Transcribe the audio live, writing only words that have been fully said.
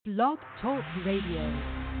Blog Talk Radio.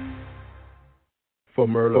 For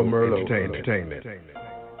Merlot Entertainment.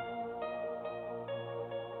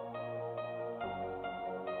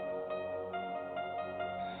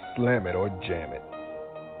 Slam it or jam it.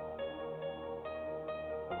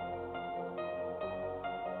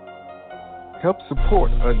 Help support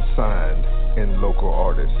unsigned and local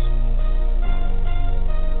artists.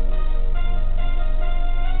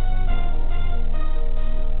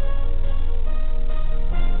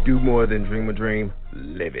 Do more than dream a dream,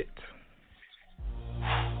 live it.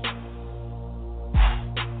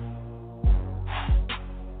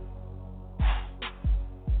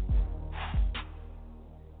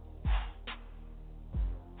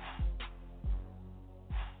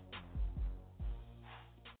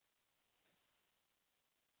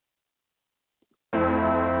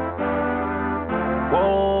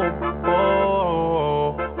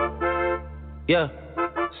 Yeah,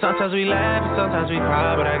 sometimes we laugh and sometimes we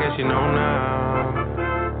cry, but I guess you know now.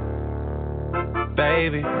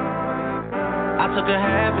 Baby, I took a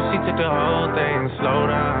half and she took the whole thing. Slow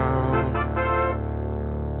down.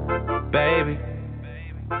 Baby,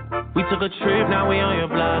 we took a trip, now we on your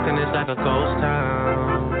block and it's like a ghost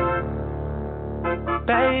town.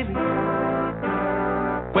 Baby,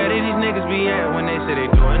 where did these niggas be at when they say they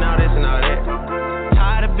doing all this and all that?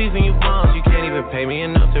 Tired of beefing you bums, you can't even pay me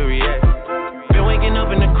enough to react. Waking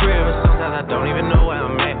up in the crib, and sometimes I don't even know where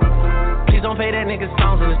I'm at. Please don't pay that nigga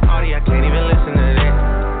songs in this party, I can't even listen to that.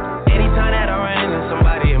 Anytime that I run into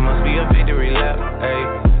somebody, it must be a victory lap. Hey,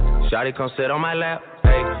 shawty come sit on my lap.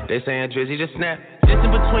 Hey, they saying Drizzy just snap.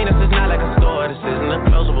 Distance between us is not like a store, this isn't a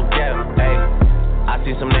closable gap. Hey, I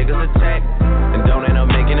see some niggas attack and don't end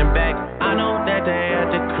up making it back. I know that they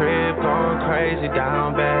at the crib going crazy,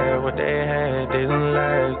 down bad. What they had didn't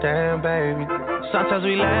last, damn baby. Sometimes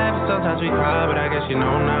we laugh, sometimes we cry, but I guess you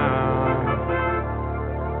know now.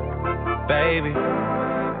 Baby,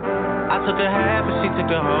 I took a half and she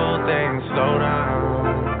took the whole thing. Slow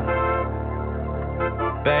down.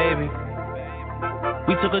 Baby,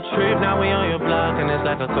 we took a trip, now we on your block and it's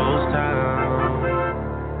like a ghost town.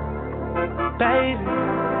 Baby,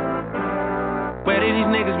 where did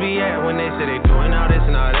these niggas be at when they say they doing all this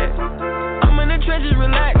and all that? I'm in the trenches,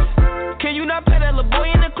 relax. Can you not play that little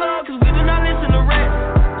boy in the club? Cause we do not listen to rap.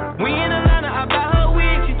 We in Atlanta, I buy her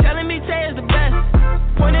wig. She telling me Tay is the best.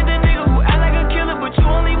 Pointed the nigga who act like a killer, but you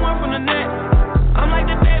only one from the net. I'm like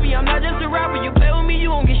the baby, I'm not just a rapper. You play with me,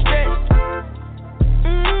 you won't get stretched.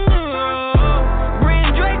 Bring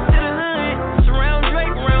Drake to the hood. Surround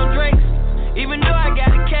Drake, around Drakes. Even though I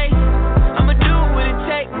got a case, I'ma do what it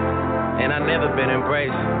takes. And I never been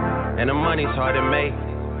embraced. And the money's hard to make.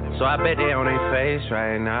 So I bet they on their face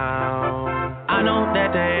right now. I know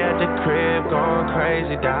that they at the crib going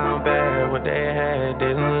crazy, down bad. What they had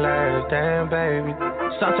didn't last, damn baby.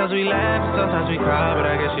 Sometimes we laugh, sometimes we cry, but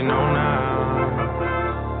I guess you know now.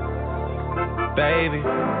 Baby,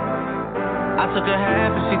 I took a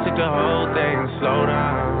half and she took the whole thing. Slow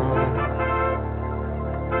down.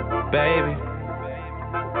 Baby,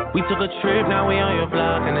 we took a trip, now we on your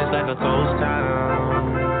block and it's like a ghost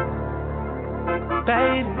town.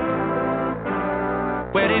 Baby,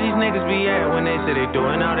 where did these niggas be at when they say they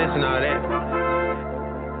doing all this and all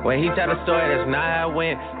that? When he tell the story, that's not how it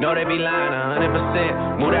went. No, they be lying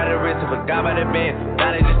 100%. Moved out of the wrist and forgot about the bend.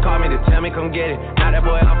 Now they just call me to tell me come get it. Now that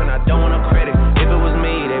boy off and I don't want no credit. If it was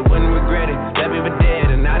me, they wouldn't regret it. Left me for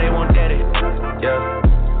dead and now they won't dead it. Yeah.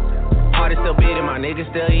 Heart is still beating, my niggas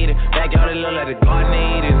still eating. Backyard it look like the garden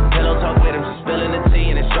eating. Pillow talk with him, she spilling the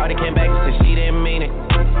tea. And then shorty came back and said she didn't mean it.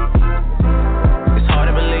 Hard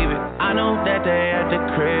to believe it. I know that they at the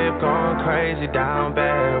crib going crazy, down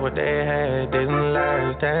bad. What they had didn't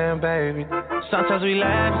last, damn baby. Sometimes we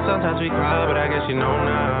laugh, sometimes we cry, but I guess you know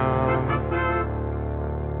now.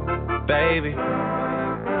 Baby,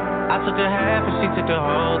 I took a half and she took the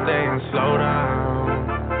whole thing. Slow down.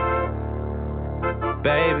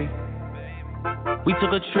 Baby, we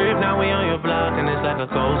took a trip, now we on your block and it's like a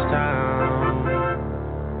ghost town.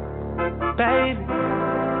 Baby,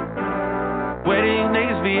 where these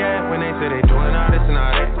niggas be at when they say they doing all this and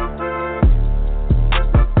all that?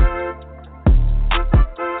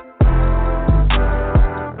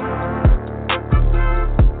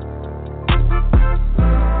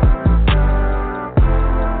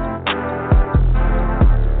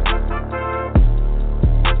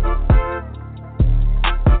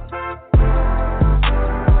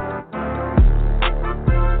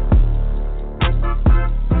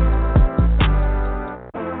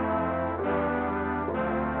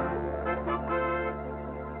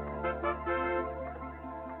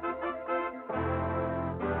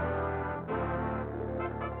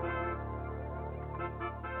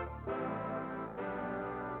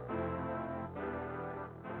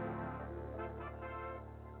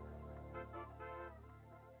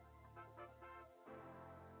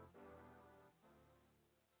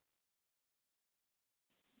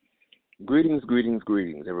 Greetings,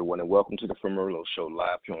 everyone, and welcome to the Merlo Show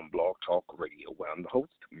live here on Blog Talk Radio, where I'm the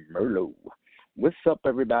host, Merlo. What's up,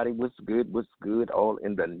 everybody? What's good? All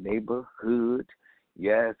in the neighborhood.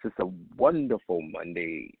 Yes, it's a wonderful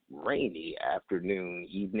Monday, rainy afternoon,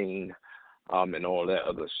 evening, and all that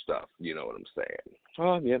other stuff. You know what I'm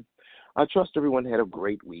saying? Yeah. I trust everyone had a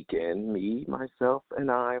great weekend. Me, myself,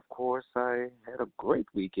 and I, of course, I had a great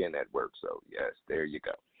weekend at work. So, yes, there you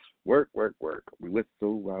go. Work. We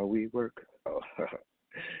whistle while we work.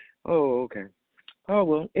 Oh, okay. Oh,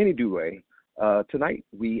 well, anyway, tonight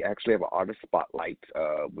we actually have an artist spotlight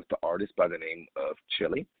with the artist by the name of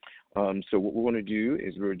Chili. So what we're going to do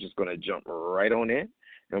is we're just going to jump right on in,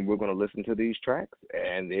 and we're going to listen to these tracks,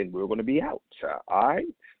 and then we're going to be out. All right?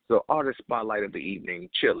 So artist spotlight of the evening,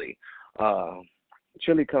 Chili.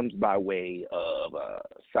 Chili comes by way of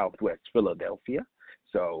Southwest Philadelphia.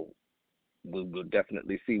 So we'll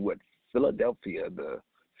definitely see what Philadelphia, the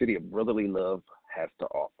city of brotherly love, has to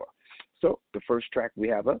offer. So the first track we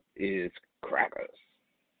have up is Crackers.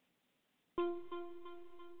 You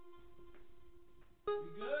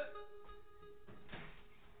good?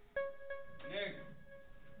 Nigga.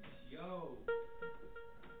 Yo.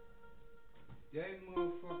 That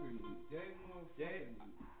motherfucker.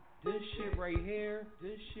 This shit right here,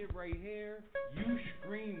 you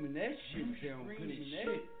screaming that shit sound good as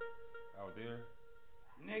shit. Out there?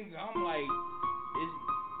 Nigga, I'm like, it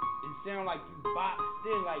sound like you boxed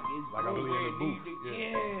in, like it's like I'm really in the booth.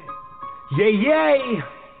 Yeah. Yay.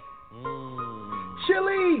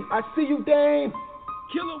 Chili, I see you, Dame.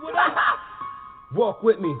 Killer, what up? Walk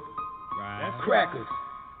with me. Right. That's Crackers.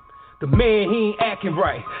 The man, he ain't acting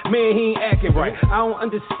right. I don't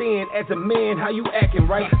understand as a man how you acting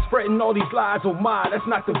right. Spreading all these lies on mine, that's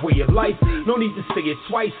not the way of life. No need to say it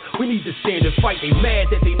twice, we need to stand and fight. They mad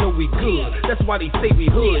that they know we good, that's why they say we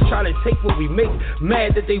hood. Try to take what we make,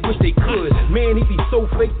 mad that they wish they could. Man, he be so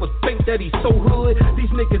fake but think that he's so hood. These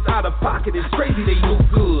niggas out of pocket, it's crazy they no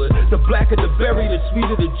good. The blacker the berry, the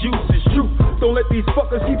sweeter the juice is true. Don't let these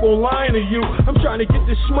fuckers keep on lying to you. I'm trying to get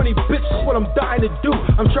this money, bitch, that's what I'm dying to do.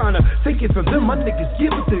 I'm trying to take it from them, my niggas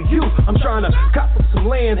give it to you. I'm trying to cop up some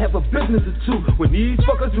land, have a business or two. When these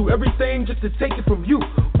fuckers do everything just to take it from you.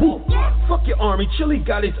 Woo. Fuck your army, Chili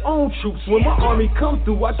got his own troops. When my army come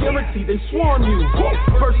through, I guarantee they swarm you.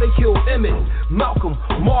 First they killed Emmett, Malcolm,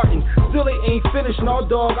 Martin. Still they ain't finished, no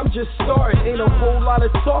dog, I'm just starting. Ain't a whole lot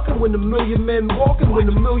of talking when the million men walking. When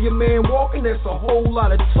the million man walking, that's a whole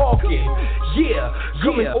lot of talking. Yeah,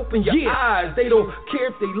 come and open your eyes. They don't care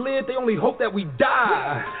if they live, they only hope that we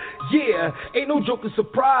die. Yeah, ain't no joke or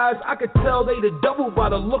surprise. I could tell they the devil by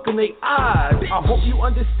the look in their eyes. I hope you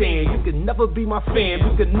understand, you can never be my fan.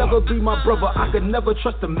 You can never be my brother, I could never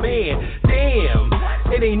trust a man. Damn,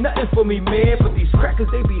 it ain't nothing for me, man. But these crackers,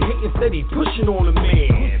 they be hating, steady pushing on a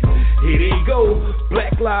man. Here they go,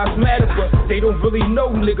 Black Lives Matter, but they don't really know,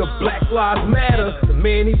 nigga, Black Lives Matter. The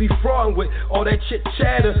man he be frauding with all that chit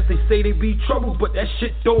chatter. They say they be trouble, but that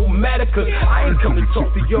shit don't matter. Cause I ain't come to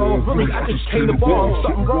talk to y'all, really, I just came to ball.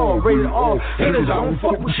 Something wrong, rated R. Haters, I don't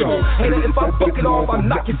fuck with y'all. Hater, if I fuck it off, I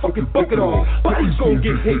knock your fucking bucket off. Bodies gon'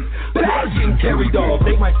 get hit, bags getting carried off.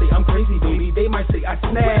 They might say I'm crazy, baby, they might say I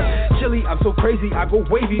snap. Chili, I'm so crazy, I go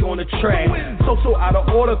wavy on the track. So out of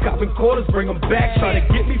order, copping quarters, bring them back. Try to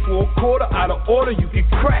get me for a quarter, out of order, you get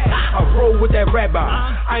cracked. I roll with that rabbi,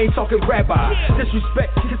 I ain't talking rabbi.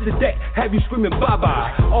 Disrespect, kiss the deck, have you screaming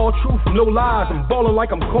bye-bye. All truth, no lies, I'm ballin'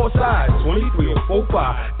 like I'm court size. 23 or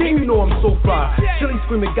 45, damn you know I'm so fly. Chili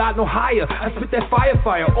screaming, God no higher, I spit that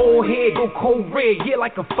fire, old head go cold red, yeah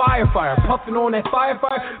like a fire. Puffin' on that fire,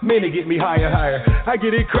 man it get me higher. I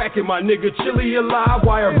get it crackin', my nigga, Chili alive,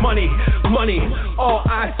 wire money, all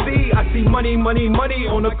I see money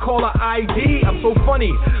on the caller ID. I'm so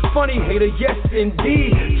funny, hater, yes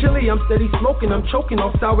indeed. Chili, I'm steady smoking, I'm choking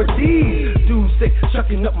on sour D's. Dude sick,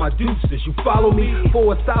 chucking up my deuces. You follow me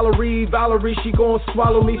for a salary, Valerie, she gon'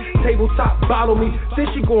 swallow me. Tabletop bottle me, then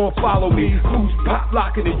she gon' follow me. Who's pop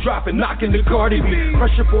locking and dropping, knocking the Cardi B.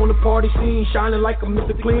 Fresh up on the party scene, shining like a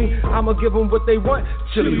Mr. Clean. I'ma give them what they want,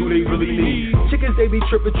 Chili who they really need. Chickens they be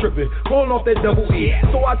trippin', pulling off that double E.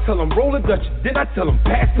 So I tell them roll a Dutch, then I tell them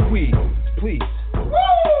pass the weed, please. Woo!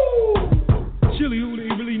 Chili who they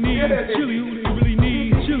really need, Chili who they really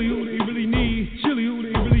need, Chili who they really need, Chili who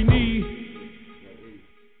they really need.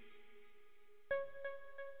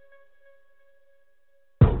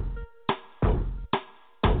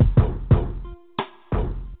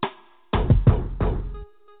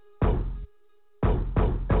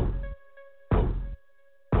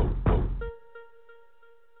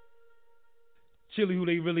 Chili who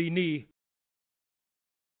they really need.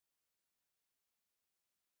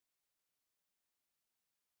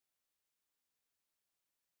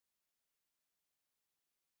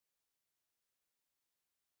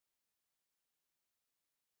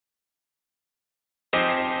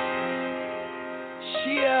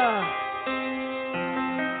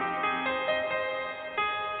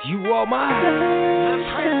 You are my N.F.H.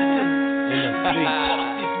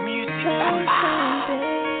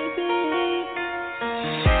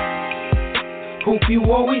 Hope you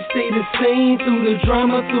always stay the same through the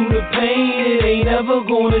drama, through the pain. It ain't ever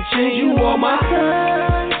gonna change. You are my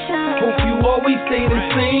sunshine. Hope you always stay the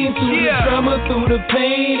same through the drama, through the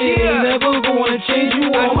pain. It ain't ever gonna change. You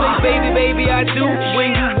are my baby, baby, I do.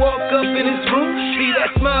 When you walk up in this room, see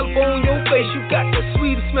that smile on your face. You got the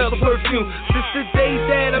sweetest smell of perfume. Since the day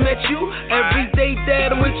that I met you, every day that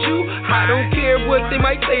I'm with you, I don't care what they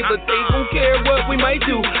might say, but they don't care what we might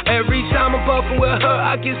do. Every time I'm fucking with her,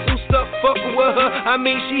 I get some stuff fucking with her. I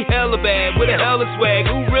mean, she hella bad with a hella swag.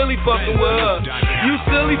 Who really fucking with her? You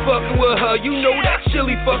silly fucking with her. You know that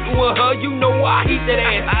chilly fucking with her. You know I heat that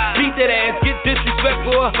ass, beat that ass, get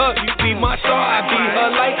disrespectful with her. You be my star, I be her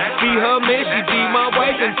light, be her man, she be my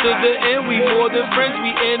wife. And to the end, we more than friends.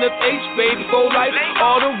 We N.F.H, baby, for life.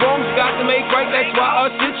 All the wrongs got to make right. That's why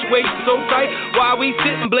our situation's so tight. Why we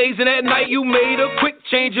sitting blazing at night. You made a quick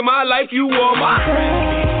change in my life. You are my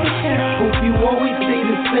hope you always stay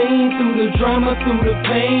the same through the drama, through the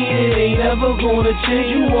pain. It ain't ever gonna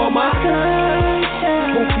change. You are my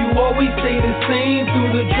sunshine. Hope you always stay the same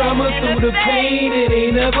through the drama, through the pain. It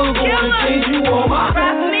ain't ever gonna change. You are my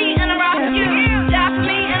rock me and I rock you. Adopt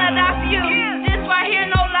me and adopt you. This right here,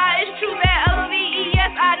 no lie, it's true that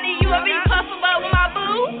L-O-V-E-S. I need you every puff about with my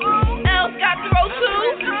boo. Else got to roll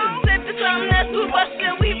too. Sipping something that's good, but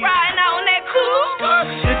still we riding out on that cool.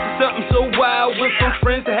 This is something so wild. Went from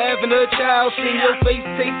friends to having a child. See your face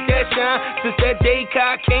take that shine. Since that day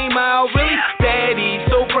Kai came out, really, Daddy,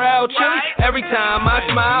 so proud. Chilly every time I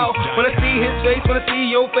smile. When I see his face, when I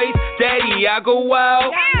see your face, Daddy, I go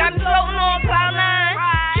wild. Got me floating on cloud nine,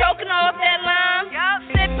 choking off that lime.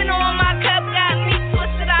 Sipping on my cup, got me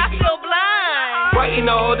twisted, I feel blind. Writing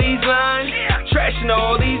all these lines, trashing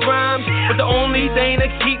all these rhymes, but the only thing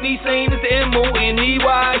that keep me sane is the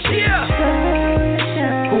M-O-N-E-Y.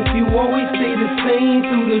 Hope you always stay the same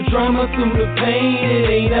through the drama, through the pain. It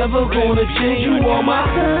ain't ever gonna change. You are my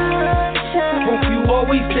sunshine. Hope you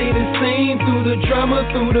always stay the same through the drama,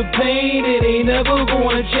 through the pain. It ain't ever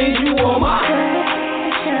gonna change. You are my sunshine.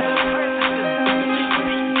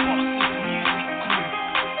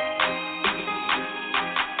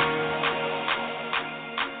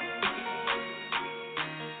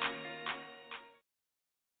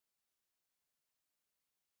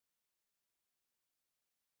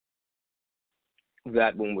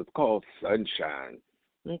 That one was called Sunshine.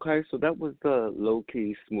 Okay, so that was the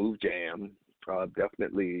low-key smooth jam.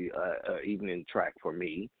 Definitely an evening track for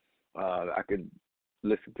me. I could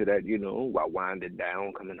listen to that, while winding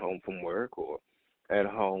down, coming home from work, or at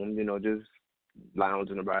home, just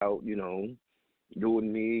lounging about, doing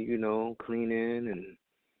me, cleaning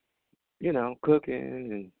and,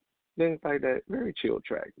 cooking and things like that. Very chill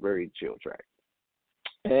track, very chill track.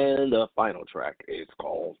 And the final track is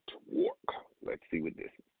called Twerk. Let's see what this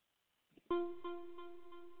is. You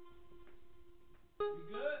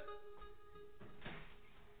good?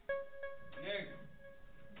 Nigga.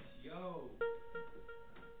 Yo.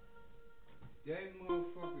 That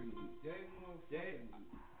motherfucker.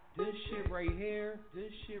 This shit right here,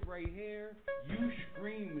 you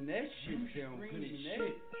screaming that shit sound good as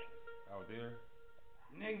shit. Out there?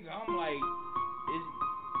 Nigga, I'm like, it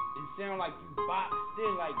sound like you boxed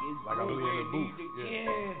in, like it's like I'm in the booth.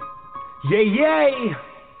 Yeah. Yay!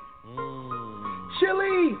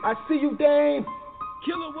 Chili, I see you, Dame.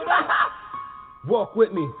 Killer, what up? Walk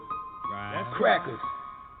with me. Right. That's crackers.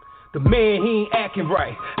 The man, he ain't acting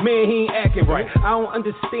right. I don't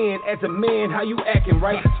understand as a man how you acting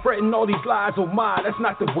right. Spreading all these lies on mine, that's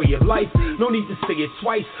not the way of life. No need to say it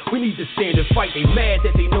twice, we need to stand and fight. They mad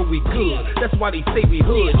that they know we good, that's why they say we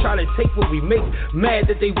hood. Try to take what we make, mad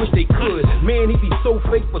that they wish they could. Man, he be so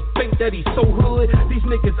fake, but think that he's so hood. These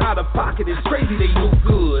niggas out of pocket, it's crazy, they no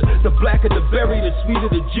good. The blacker the berry, the sweeter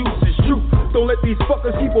the juice is true. Don't let these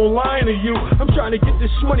fuckers keep on lying to you. I'm trying to get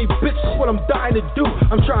this money, bitch, that's what I'm dying to do.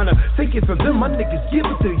 I'm trying to take it from them, my niggas give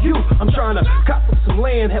it to you. I'm trying to cop up some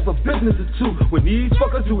land, have a business or two. When these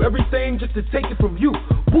fuckers do everything just to take it from you.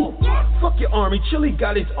 Woo. Fuck your army, Chili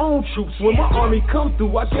got his own troops. When my army come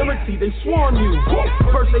through, I guarantee they swarm you.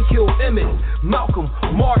 Woo. First they killed Emmett, Malcolm,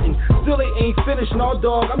 Martin. Still they ain't finished, no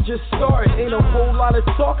dog, I'm just starting. Ain't a whole lot of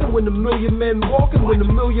talking when the million men walking. When the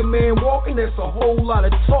million man walking, that's a whole lot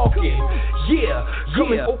of talking. Yeah,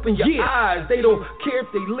 come and open your eyes. They don't care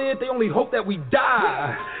if they live, they only hope that we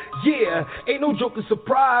die. Yeah, ain't no joke or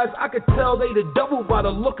surprise. I could tell they the devil by the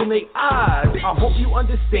look in their eyes. I hope you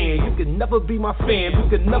understand. You can never be my fam. You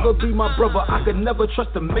can never be my brother. I could never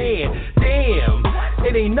trust a man. Damn,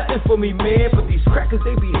 it ain't nothing for me, man. But these crackers,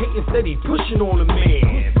 they be hating steady, pushing on a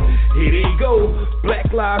man. know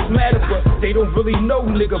Black Lives Matter, but they don't really know,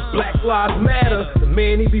 nigga, Black Lives Matter. The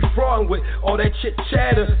man he be frauding with all that chit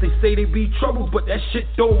chatter. They say they be trouble, but that shit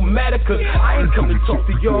don't matter, cause I ain't come to talk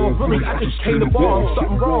to y'all, really, I just came to ball.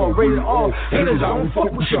 Something wrong, rated R. Haters, I don't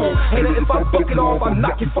fuck with y'all. Hater, if I buck it off, I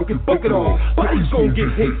knock your fucking bucket off. Bodies gon'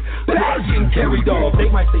 get hit, bags getting carried off. They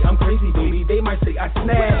might say I'm crazy, baby, they might say I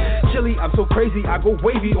snap. Chili, I'm so crazy, I go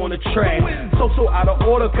wavy on the track. So out of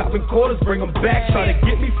order, copping quarters, bring them back. Trying to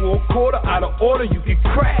get me for a quarter, out of order, you get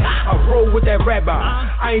cracked. I roll with that rabbi,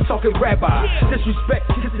 I ain't talking rabbi. Disrespect,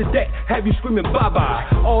 kiss the deck, have you screaming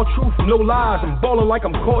bye-bye. All truth, no lies, I'm ballin' like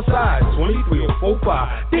I'm court size. 23 or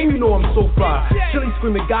 45, damn you know I'm so fly. Chili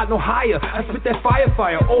screaming, God no higher, I spit that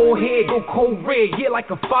fire, old head go cold red, yeah like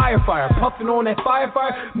a fire. Puffin' on that fire,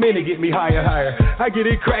 man it get me higher. I get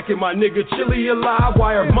it crackin', my nigga, Chili alive,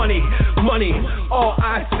 wire money, all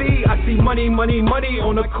I see money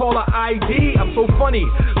on the caller ID. I'm so funny,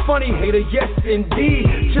 hater, yes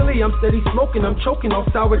indeed. Chili, I'm steady smoking, I'm choking off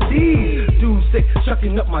sour D's. Dude sick,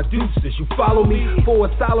 chucking up my deuces. You follow me for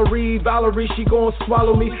a salary, Valerie, she gon'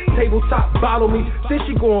 swallow me. Tabletop bottle me, then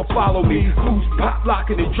she gon' follow me. Who's pop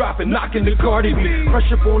locking and dropping, knocking the Cardi B.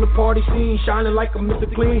 Fresh up on the party scene, shining like a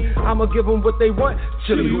Mr. Clean. I'ma give them what they want,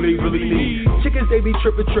 Chili who they really need. Chickens they be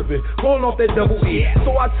trippin', rolling off that double E.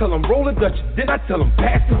 So I tell them roll a Dutch, then I tell them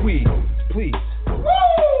pass the weed, please. Woo!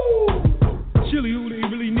 Chili who they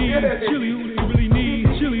really need. Chili who they really need.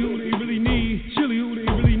 Chili who they really need. Chili who they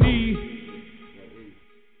really need.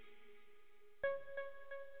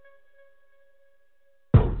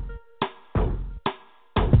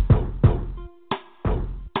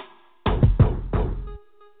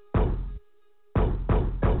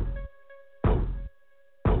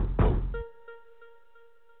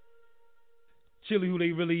 Chili who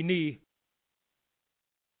they really need.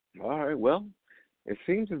 All right, well, it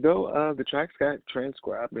seems as though the tracks got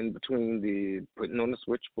transcribed in between the putting on the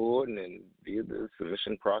switchboard and then via the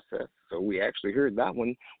submission process. So we actually heard that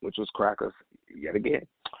one, which was Crackers yet again.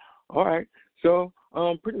 All right, so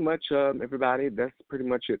pretty much, everybody, that's pretty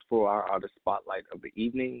much it for our artist spotlight of the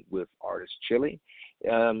evening with artist Chili.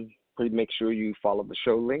 Please make sure you follow the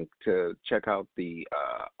show link to check out the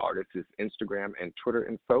artist's Instagram and Twitter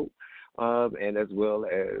info, and as well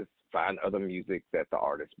as find other music that the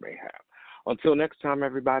artist may have. Until next time,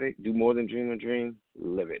 everybody, do more than dream a dream.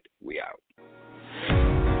 Live it. We out.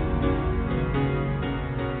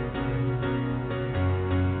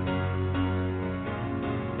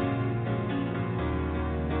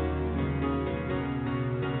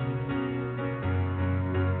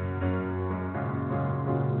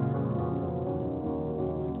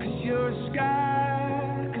 Cause you're a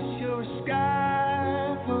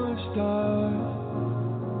sky full of stars.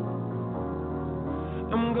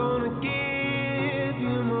 I'm gonna give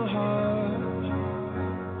you my heart.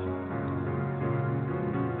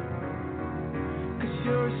 Cause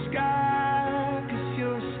you're a sky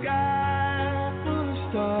full of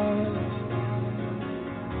stars.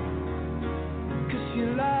 Cause you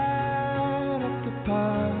light up the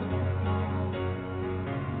path.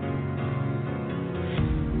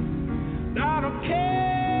 I don't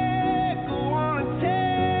care, go on and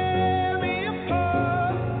tear me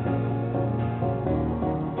apart.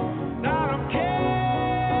 I don't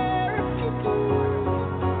care if you do.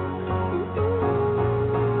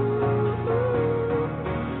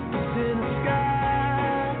 Cause in the sky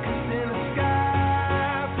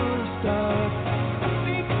full of stars, I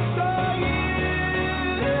think I saw you.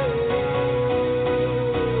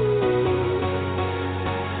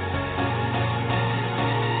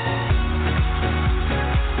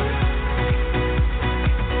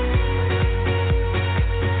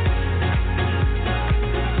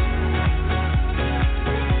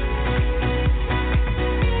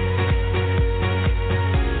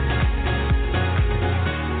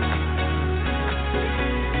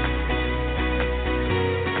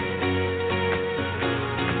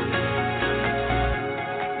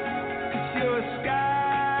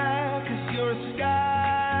 Cause you're a sky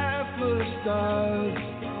full of stars.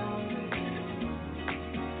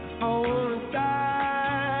 Oh,